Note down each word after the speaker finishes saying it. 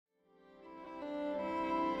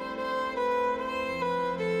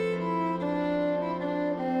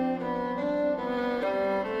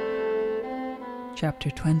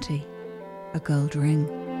Chapter 20. A Gold Ring.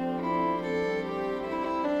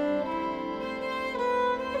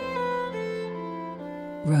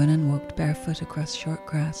 Ronan walked barefoot across short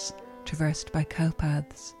grass, traversed by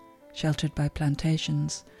cowpaths, sheltered by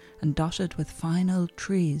plantations, and dotted with fine old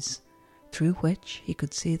trees, through which he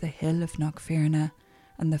could see the hill of Knockfirna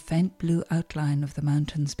and the faint blue outline of the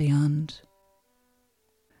mountains beyond.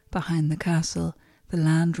 Behind the castle, the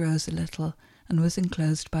land rose a little and was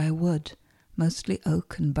enclosed by a wood, mostly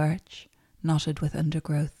oak and birch, knotted with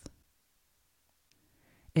undergrowth.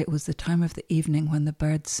 It was the time of the evening when the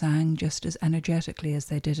birds sang just as energetically as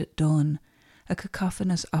they did at dawn, a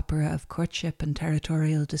cacophonous opera of courtship and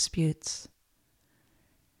territorial disputes.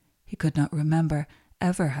 He could not remember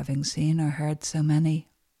ever having seen or heard so many.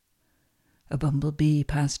 A bumblebee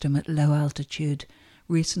passed him at low altitude,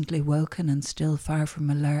 recently woken and still far from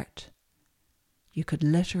alert. You could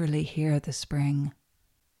literally hear the spring.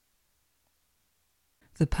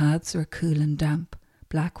 The paths were cool and damp,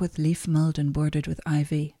 black with leaf mould and bordered with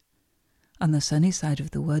ivy. On the sunny side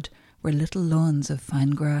of the wood were little lawns of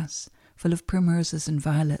fine grass, full of primroses and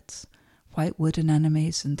violets, white wood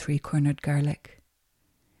anemones and three-cornered garlic.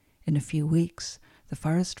 In a few weeks, the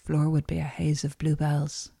forest floor would be a haze of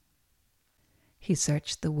bluebells. He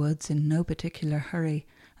searched the woods in no particular hurry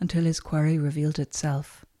until his quarry revealed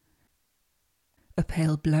itself. A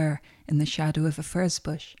pale blur in the shadow of a furze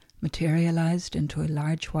bush materialized into a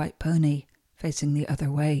large white pony facing the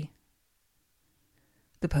other way.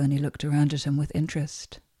 The pony looked around at him with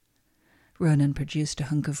interest. Ronan produced a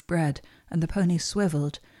hunk of bread, and the pony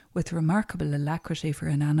swiveled with remarkable alacrity for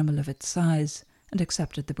an animal of its size, and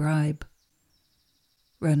accepted the bribe.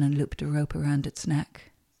 Ronan looped a rope around its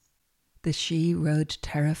neck. The she rode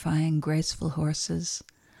terrifying, graceful horses,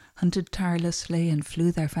 hunted tirelessly and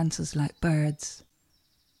flew their fences like birds.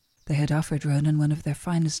 They had offered Ronan one of their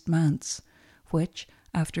finest mounts, which,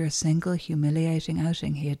 after a single humiliating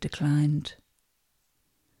outing, he had declined.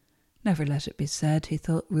 Never let it be said, he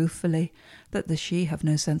thought ruefully, that the she have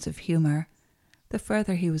no sense of humour. The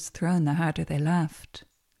further he was thrown, the harder they laughed.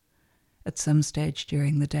 At some stage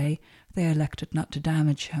during the day, they elected not to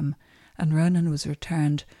damage him, and Ronan was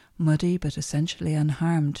returned, muddy but essentially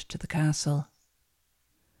unharmed, to the castle.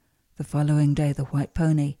 The following day the white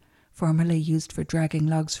pony, formerly used for dragging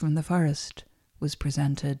logs from the forest, was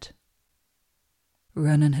presented.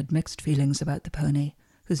 Ronan had mixed feelings about the pony,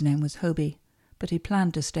 whose name was Hobie, but he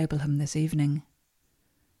planned to stable him this evening.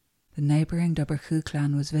 The neighbouring Duberchu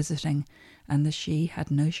clan was visiting, and the she had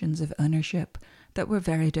notions of ownership that were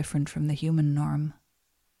very different from the human norm.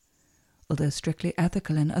 Although strictly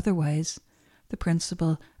ethical in other ways, the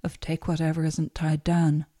principle of take whatever isn't tied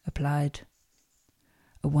down applied.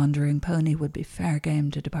 A wandering pony would be fair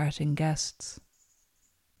game to departing guests.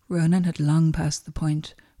 Ronan had long passed the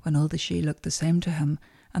point when all the she looked the same to him,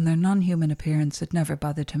 and their non-human appearance had never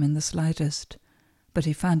bothered him in the slightest, but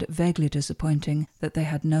he found it vaguely disappointing that they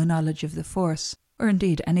had no knowledge of the Force, or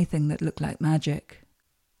indeed anything that looked like magic.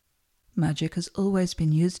 Magic has always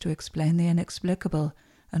been used to explain the inexplicable,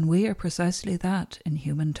 and we are precisely that in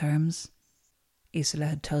human terms. Isola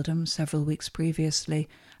had told him several weeks previously,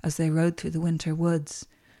 as they rode through the winter woods,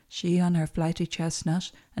 she on her flighty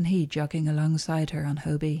chestnut and he jogging alongside her on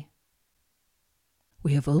Hobie.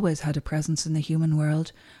 We have always had a presence in the human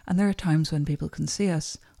world, and there are times when people can see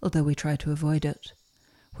us, although we try to avoid it.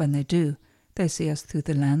 When they do, they see us through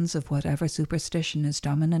the lens of whatever superstition is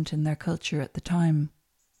dominant in their culture at the time.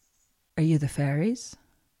 Are you the fairies?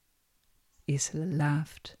 Isola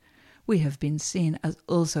laughed. We have been seen as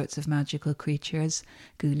all sorts of magical creatures,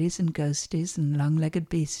 ghoulies and ghosties and long-legged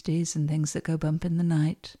beasties and things that go bump in the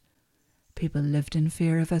night. People lived in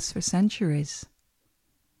fear of us for centuries.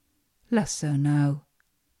 Less so now.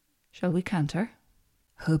 Shall we canter?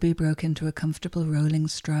 Hobie broke into a comfortable rolling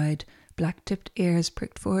stride, black-tipped ears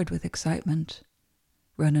pricked forward with excitement.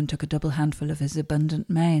 Ronan took a double handful of his abundant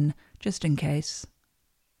mane, just in case.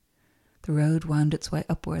 The road wound its way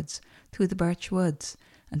upwards, through the birch woods,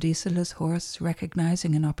 and Isola's horse,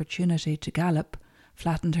 recognising an opportunity to gallop,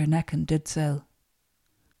 flattened her neck and did so.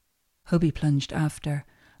 Hobie plunged after,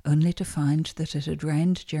 only to find that it had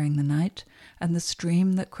rained during the night, and the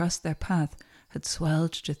stream that crossed their path had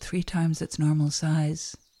swelled to 3 times its normal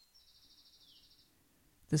size.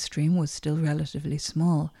 The stream was still relatively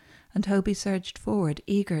small, and Hobie surged forward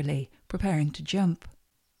eagerly, preparing to jump.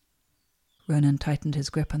 Ronan tightened his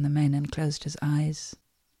grip on the mane and closed his eyes.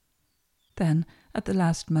 Then, at the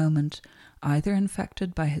last moment, either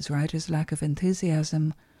infected by his rider's lack of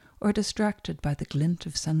enthusiasm or distracted by the glint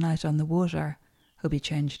of sunlight on the water, Hobie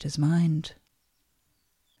changed his mind.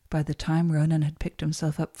 By the time Ronan had picked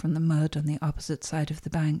himself up from the mud on the opposite side of the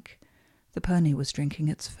bank, The pony was drinking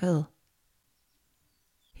its fill.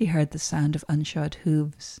 He heard the sound of unshod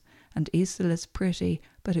hooves and Isola's pretty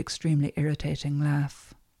but extremely irritating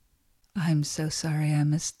laugh. "I'm so sorry I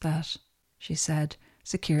missed that," she said,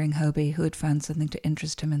 securing Hobie, who had found something to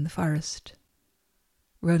interest him in the forest.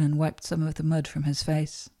 Ronan wiped some of the mud from his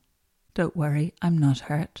face. "Don't worry, I'm not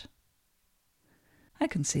hurt." "I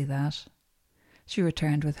can see that." She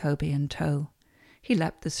returned with Hobie in tow. He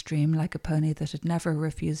leapt the stream like a pony that had never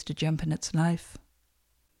refused to jump in its life.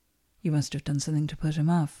 "You must have done something to put him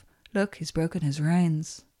off. Look, he's broken his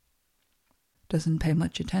reins." "Doesn't pay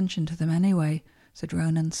much attention to them anyway," said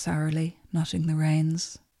Ronan sourly, knotting the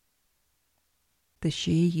reins. The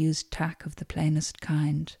she used tack of the plainest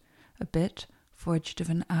kind, a bit forged of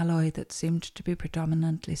an alloy that seemed to be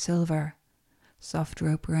predominantly silver, soft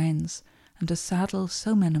rope reins, and a saddle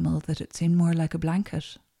so minimal that it seemed more like a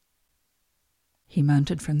blanket. He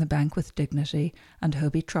mounted from the bank with dignity, and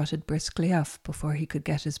Hobie trotted briskly off before he could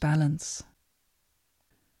get his balance.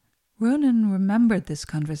 Ronan remembered this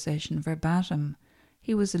conversation verbatim.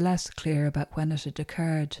 He was less clear about when it had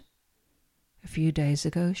occurred. A few days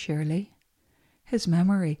ago, surely. His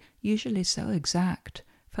memory, usually so exact,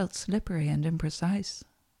 felt slippery and imprecise.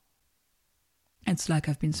 "It's like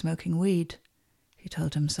I've been smoking weed," he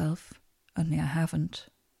told himself, "only I haven't."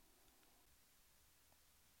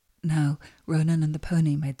 Now, Ronan and the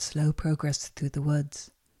pony made slow progress through the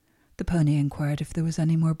woods. The pony inquired if there was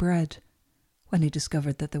any more bread. When he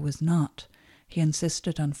discovered that there was not, he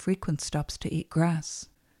insisted on frequent stops to eat grass.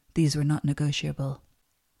 These were not negotiable.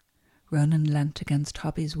 Ronan leant against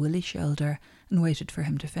Hobie's woolly shoulder and waited for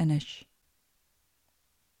him to finish.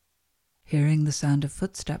 Hearing the sound of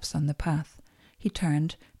footsteps on the path, he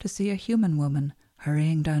turned to see a human woman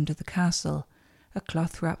hurrying down to the castle, a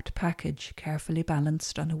cloth-wrapped package carefully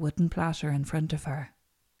balanced on a wooden platter in front of her.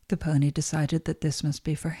 The pony decided that this must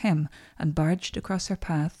be for him and barged across her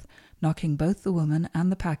path, knocking both the woman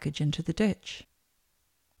and the package into the ditch.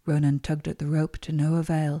 Ronan tugged at the rope to no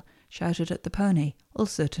avail, shouted at the pony,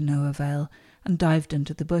 also to no avail, and dived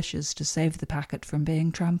into the bushes to save the packet from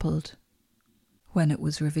being trampled. When it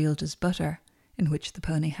was revealed as butter, in which the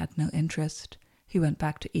pony had no interest, he went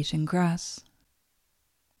back to eating grass.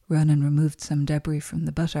 Ronan removed some debris from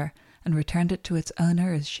the butter and returned it to its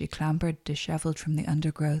owner as she clambered dishevelled from the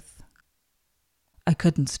undergrowth. "I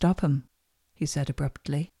couldn't stop him," he said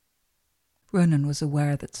abruptly. Ronan was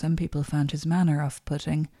aware that some people found his manner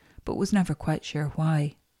off-putting, but was never quite sure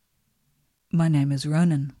why. "My name is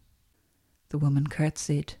Ronan." The woman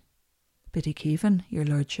curtsied. "Biddy Keevan, your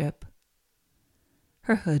lordship."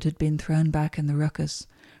 Her hood had been thrown back in the ruckus,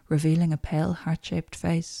 revealing a pale heart-shaped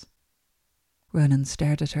face. Ronan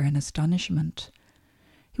stared at her in astonishment.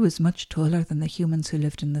 He was much taller than the humans who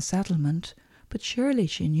lived in the settlement, but surely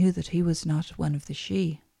she knew that he was not one of the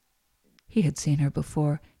she. He had seen her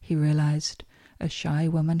before, he realized, a shy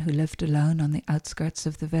woman who lived alone on the outskirts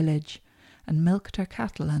of the village and milked her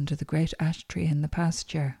cattle under the great ash tree in the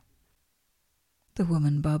pasture. The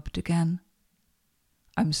woman bobbed again.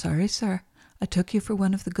 "I'm sorry, sir. I took you for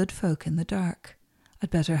one of the good folk in the dark. I'd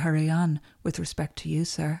better hurry on, with respect to you,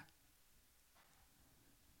 sir."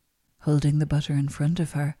 Holding the butter in front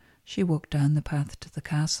of her, she walked down the path to the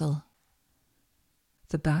castle.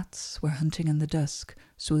 The bats were hunting in the dusk,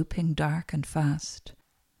 swooping dark and fast.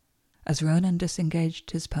 As Ronan disengaged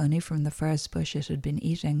his pony from the furze bush it had been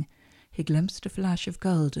eating, he glimpsed a flash of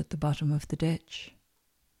gold at the bottom of the ditch.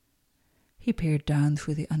 He peered down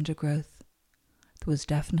through the undergrowth. There was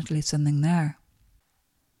definitely something there.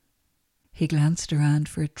 He glanced around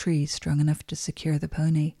for a tree strong enough to secure the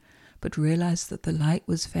pony, but realized that the light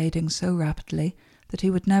was fading so rapidly that he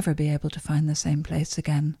would never be able to find the same place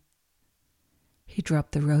again. He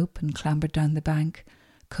dropped the rope and clambered down the bank,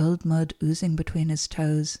 cold mud oozing between his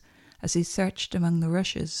toes, as he searched among the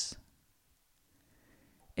rushes.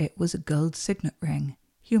 It was a gold signet ring,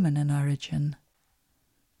 human in origin.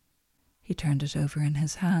 He turned it over in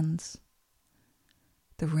his hands.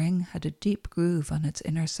 The ring had a deep groove on its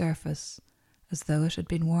inner surface, as though it had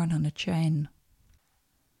been worn on a chain.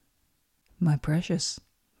 "My precious,"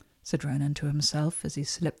 said Ronan to himself as he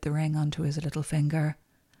slipped the ring onto his little finger.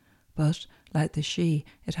 But, like the she,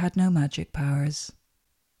 it had no magic powers.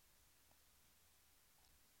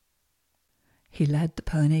 He led the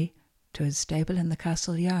pony to his stable in the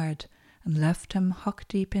castle yard and left him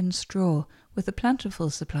hock-deep in straw with a plentiful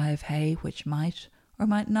supply of hay which might, or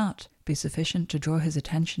might not, be sufficient to draw his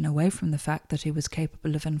attention away from the fact that he was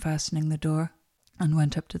capable of unfastening the door, and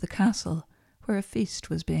went up to the castle, where a feast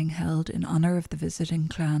was being held in honour of the visiting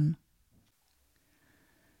clan.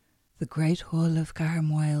 The great hall of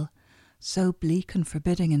Garmoyle, so bleak and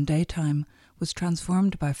forbidding in daytime, was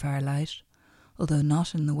transformed by firelight, although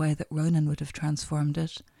not in the way that Ronan would have transformed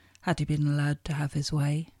it, had he been allowed to have his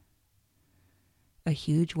way. A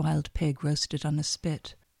huge wild pig roasted on a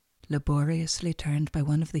spit, laboriously turned by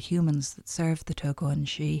one of the humans that served the Togoan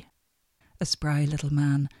Sidhe, a spry little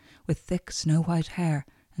man with thick snow-white hair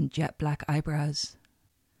and jet-black eyebrows.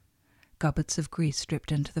 Gobbets of grease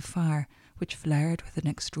dripped into the fire, which flared with an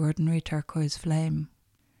extraordinary turquoise flame.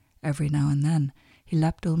 Every now and then he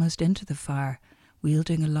leapt almost into the fire,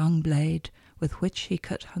 wielding a long blade with which he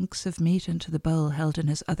cut hunks of meat into the bowl held in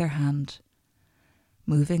his other hand,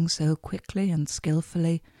 moving so quickly and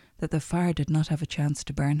skilfully that the fire did not have a chance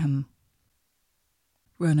to burn him.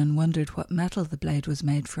 Ronan wondered what metal the blade was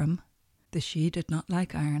made from. The Sidhe did not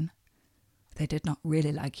like iron. They did not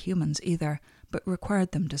really like humans either, but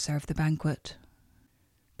required them to serve the banquet.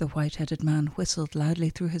 The white-headed man whistled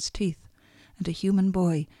loudly through his teeth, and a human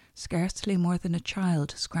boy, scarcely more than a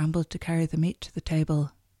child, scrambled to carry the meat to the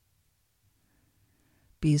table.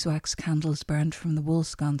 Beeswax candles burned from the wall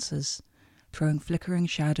sconces, throwing flickering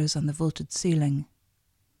shadows on the vaulted ceiling.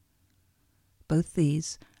 Both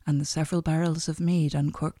these, and the several barrels of mead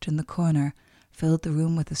uncorked in the corner, filled the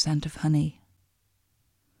room with the scent of honey.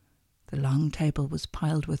 The long table was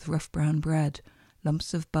piled with rough brown bread,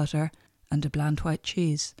 lumps of butter, and a bland white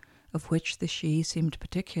cheese, of which the Sidhe seemed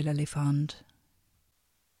particularly fond.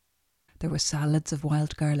 There were salads of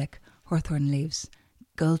wild garlic, hawthorn leaves,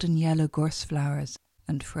 golden yellow gorse flowers,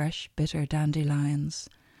 and fresh, bitter dandelions,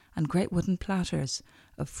 and great wooden platters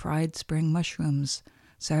of fried spring mushrooms,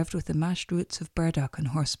 served with the mashed roots of burdock and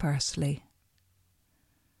horse parsley.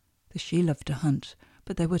 The Sidhe loved to hunt,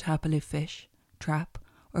 but they would happily fish, trap,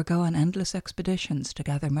 or go on endless expeditions to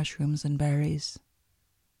gather mushrooms and berries.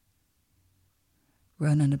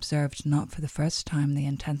 Ronan observed not for the first time the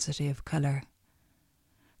intensity of colour.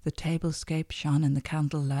 The tablescape shone in the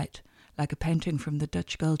candlelight like a painting from the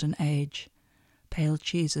Dutch Golden Age, pale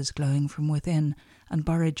cheeses glowing from within, and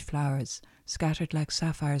borage flowers scattered like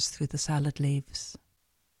sapphires through the salad leaves.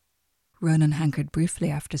 Ronan hankered briefly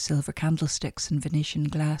after silver candlesticks and Venetian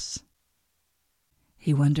glass.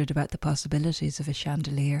 He wondered about the possibilities of a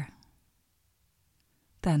chandelier.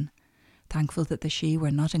 Then, thankful that the Sidhe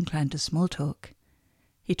were not inclined to small talk,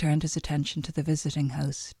 he turned his attention to the visiting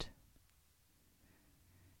host.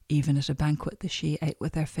 Even at a banquet the Sidhe ate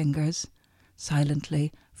with their fingers,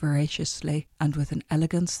 silently, voraciously, and with an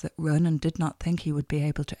elegance that Ronan did not think he would be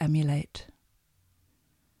able to emulate.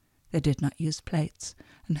 They did not use plates,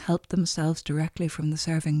 and helped themselves directly from the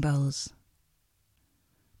serving bowls.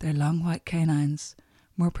 Their long white canines,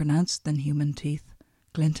 more pronounced than human teeth,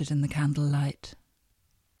 glinted in the candlelight.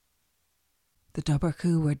 The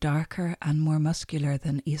Dobbercoo were darker and more muscular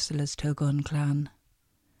than Isola's Togoan clan.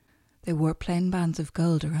 They wore plain bands of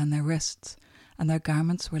gold around their wrists, and their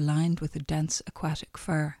garments were lined with a dense aquatic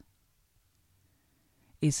fur.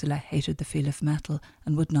 Isola hated the feel of metal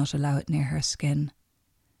and would not allow it near her skin.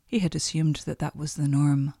 He had assumed that that was the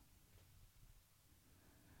norm.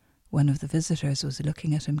 One of the visitors was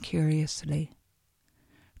looking at him curiously.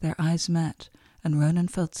 Their eyes met, and Ronan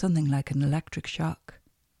felt something like an electric shock.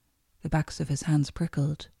 The backs of his hands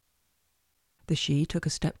prickled. The Sidhe took a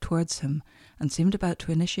step towards him and seemed about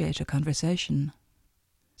to initiate a conversation.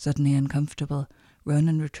 Suddenly uncomfortable,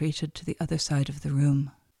 Ronan retreated to the other side of the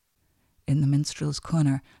room. In the minstrel's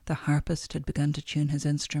corner, the harpist had begun to tune his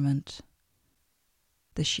instrument.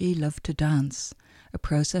 The Sidhe loved to dance, a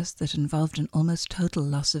process that involved an almost total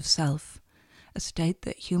loss of self, a state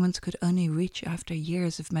that humans could only reach after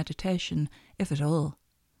years of meditation, if at all.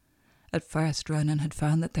 At first Ronan had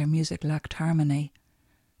found that their music lacked harmony.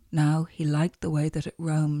 Now he liked the way that it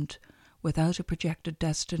roamed, without a projected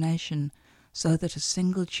destination, so that a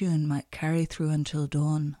single tune might carry through until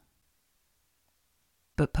dawn.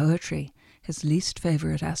 But poetry, his least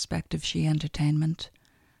favourite aspect of Sidhe entertainment,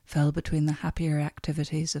 fell between the happier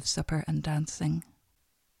activities of supper and dancing.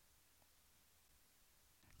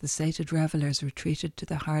 The sated revellers retreated to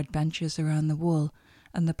the hard benches around the wall,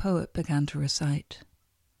 and the poet began to recite.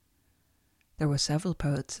 There were several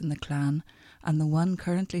poets in the clan, and the one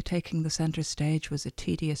currently taking the centre stage was a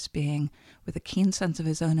tedious being with a keen sense of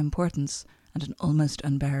his own importance and an almost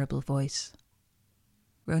unbearable voice.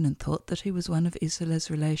 Ronan thought that he was one of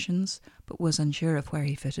Isola's relations, but was unsure of where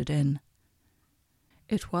he fitted in.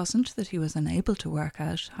 It wasn't that he was unable to work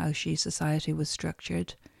out how Sidhe society was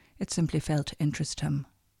structured, it simply failed to interest him.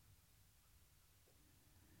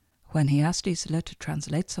 When he asked Isola to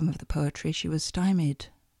translate some of the poetry, she was stymied.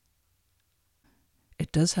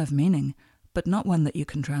 It does have meaning, but not one that you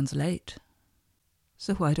can translate.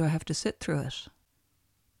 So why do I have to sit through it?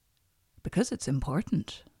 Because it's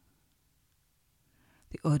important.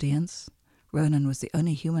 The audience, Ronan was the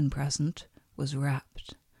only human present, was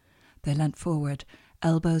rapt. They leant forward,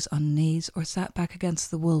 elbows on knees, or sat back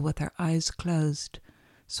against the wall with their eyes closed,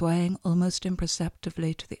 swaying almost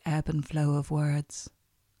imperceptibly to the ebb and flow of words.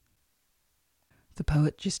 The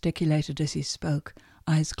poet gesticulated as he spoke,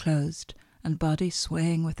 eyes closed, and body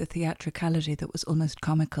swaying with a theatricality that was almost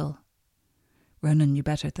comical. Ronan knew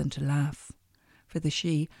better than to laugh. For the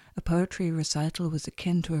Sidhe, a poetry recital was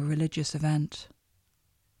akin to a religious event.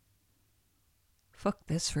 "Fuck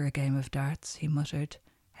this for a game of darts," he muttered,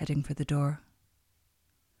 heading for the door.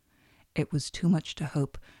 It was too much to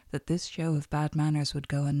hope that this show of bad manners would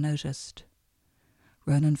go unnoticed.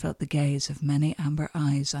 Ronan felt the gaze of many amber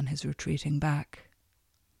eyes on his retreating back.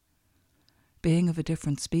 Being of a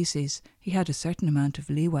different species, he had a certain amount of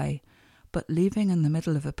leeway, but leaving in the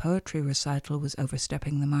middle of a poetry recital was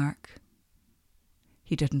overstepping the mark.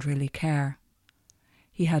 He didn't really care.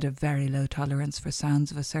 He had a very low tolerance for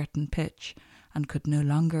sounds of a certain pitch and could no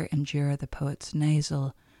longer endure the poet's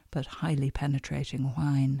nasal but highly penetrating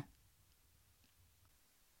whine.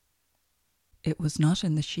 It was not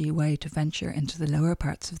in the Sidhe way to venture into the lower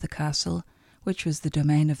parts of the castle, which was the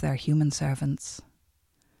domain of their human servants.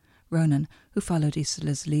 Ronan, who followed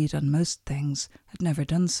Isola's lead on most things, had never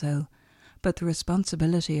done so, but the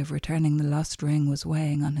responsibility of returning the lost ring was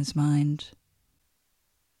weighing on his mind.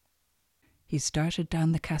 He started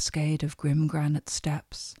down the cascade of grim granite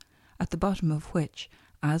steps, at the bottom of which,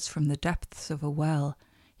 as from the depths of a well,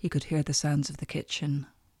 he could hear the sounds of the kitchen.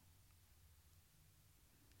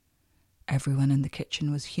 Everyone in the kitchen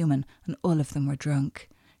was human, and all of them were drunk.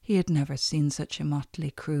 He had never seen such a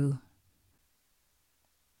motley crew.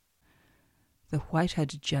 The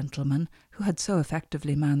white-headed gentleman, who had so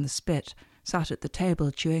effectively manned the spit, sat at the table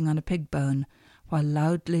chewing on a pig bone, while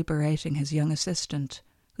loudly berating his young assistant,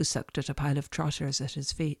 who sucked at a pile of trotters at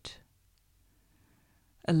his feet.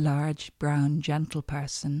 A large, brown, gentle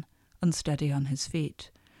person, unsteady on his feet,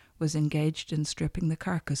 was engaged in stripping the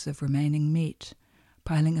carcass of remaining meat,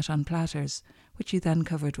 piling it on platters, which he then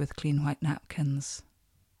covered with clean white napkins.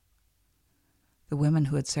 The women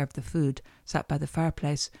who had served the food sat by the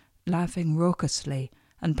fireplace, laughing raucously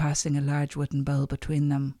and passing a large wooden bowl between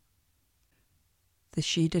them. The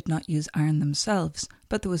Sidhe did not use iron themselves,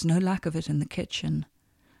 but there was no lack of it in the kitchen.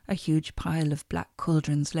 A huge pile of black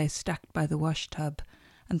cauldrons lay stacked by the wash-tub,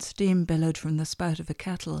 and steam billowed from the spout of a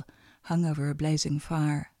kettle hung over a blazing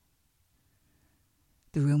fire.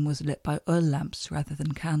 The room was lit by oil lamps rather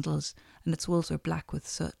than candles, and its walls were black with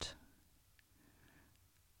soot.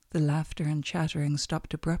 The laughter and chattering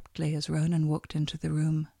stopped abruptly as Ronan walked into the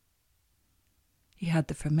room. He had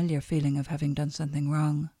the familiar feeling of having done something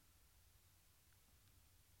wrong.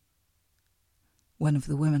 One of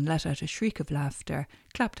the women let out a shriek of laughter,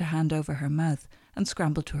 clapped a hand over her mouth, and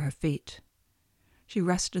scrambled to her feet. She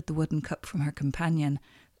wrested the wooden cup from her companion,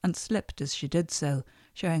 and slipped as she did so,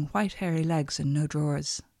 showing white hairy legs and no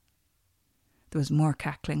drawers. There was more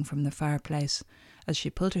cackling from the fireplace, as she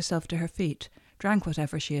pulled herself to her feet, drank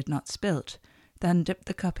whatever she had not spilt, then dipped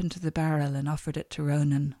the cup into the barrel and offered it to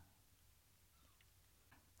Ronan.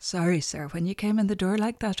 "Sorry, sir, when you came in the door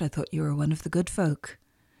like that I thought you were one of the good folk.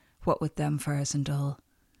 What with them furs and all."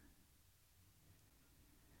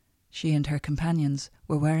 She and her companions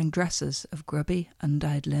were wearing dresses of grubby,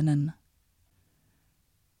 undyed linen.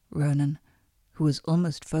 Ronan, who was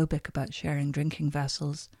almost phobic about sharing drinking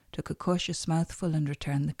vessels, took a cautious mouthful and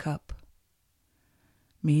returned the cup.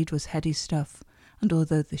 Mead was heady stuff, and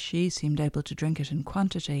although the Sidhe seemed able to drink it in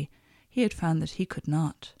quantity, he had found that he could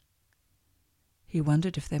not. He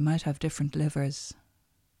wondered if they might have different livers.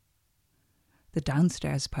 The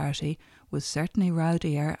downstairs party was certainly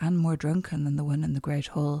rowdier and more drunken than the one in the great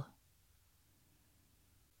hall.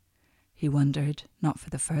 He wondered, not for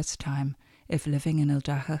the first time, if living in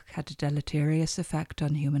Ildachach had a deleterious effect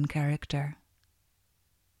on human character.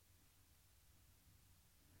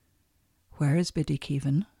 "Where is Biddy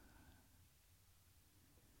Keevan?"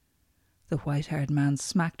 The white-haired man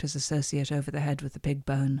smacked his associate over the head with the pig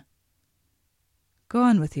bone. "Go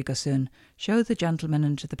on with you, Gossoon. Show the gentleman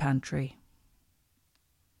into the pantry."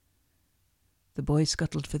 The boy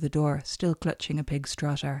scuttled for the door, still clutching a pig's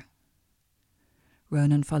trotter.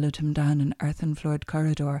 Ronan followed him down an earthen-floored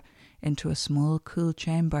corridor into a small, cool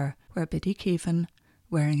chamber where Biddy Keevan,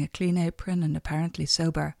 wearing a clean apron and apparently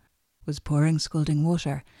sober, was pouring scalding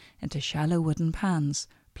water into shallow wooden pans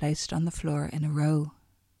placed on the floor in a row.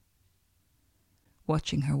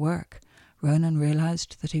 Watching her work, Ronan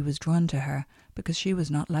realized that he was drawn to her because she was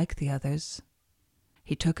not like the others.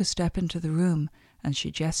 He took a step into the room, and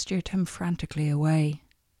she gestured him frantically away.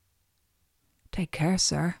 "Take care,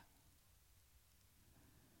 sir."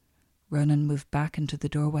 Ronan moved back into the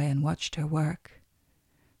doorway and watched her work.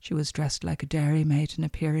 She was dressed like a dairymaid in a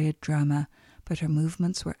period drama, but her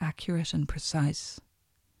movements were accurate and precise.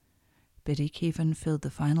 Biddy Keevan filled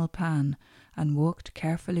the final pan and walked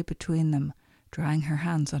carefully between them, drying her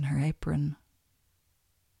hands on her apron.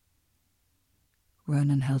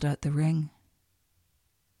 Ronan held out the ring.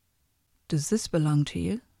 "Does this belong to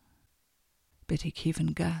you?" Biddy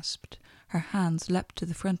Keevan gasped. Her hands leapt to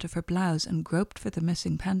the front of her blouse and groped for the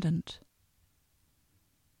missing pendant.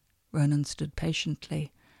 Ronan stood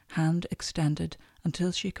patiently, hand extended,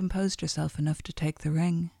 until she composed herself enough to take the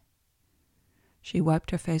ring. She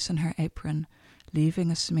wiped her face on her apron,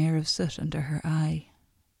 leaving a smear of soot under her eye.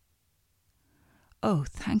 "Oh,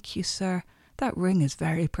 thank you, sir. That ring is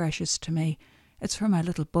very precious to me. It's for my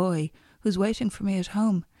little boy, who's waiting for me at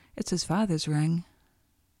home. It's his father's ring."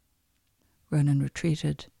 Ronan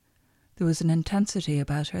retreated. There was an intensity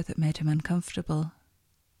about her that made him uncomfortable.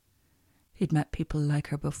 He'd met people like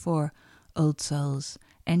her before, old souls,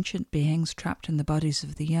 ancient beings trapped in the bodies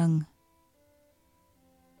of the young.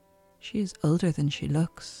 "She is older than she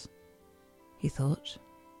looks," he thought.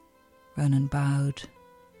 Ronan bowed.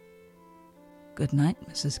 "Good night,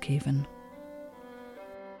 Mrs. Keevan."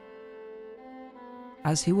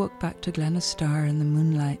 As he walked back to Glenistar in the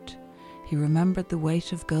moonlight, he remembered the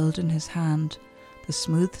weight of gold in his hand, the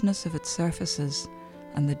smoothness of its surfaces,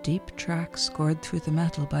 and the deep track scored through the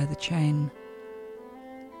metal by the chain.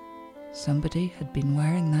 Somebody had been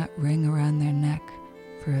wearing that ring around their neck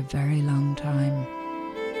for a very long time.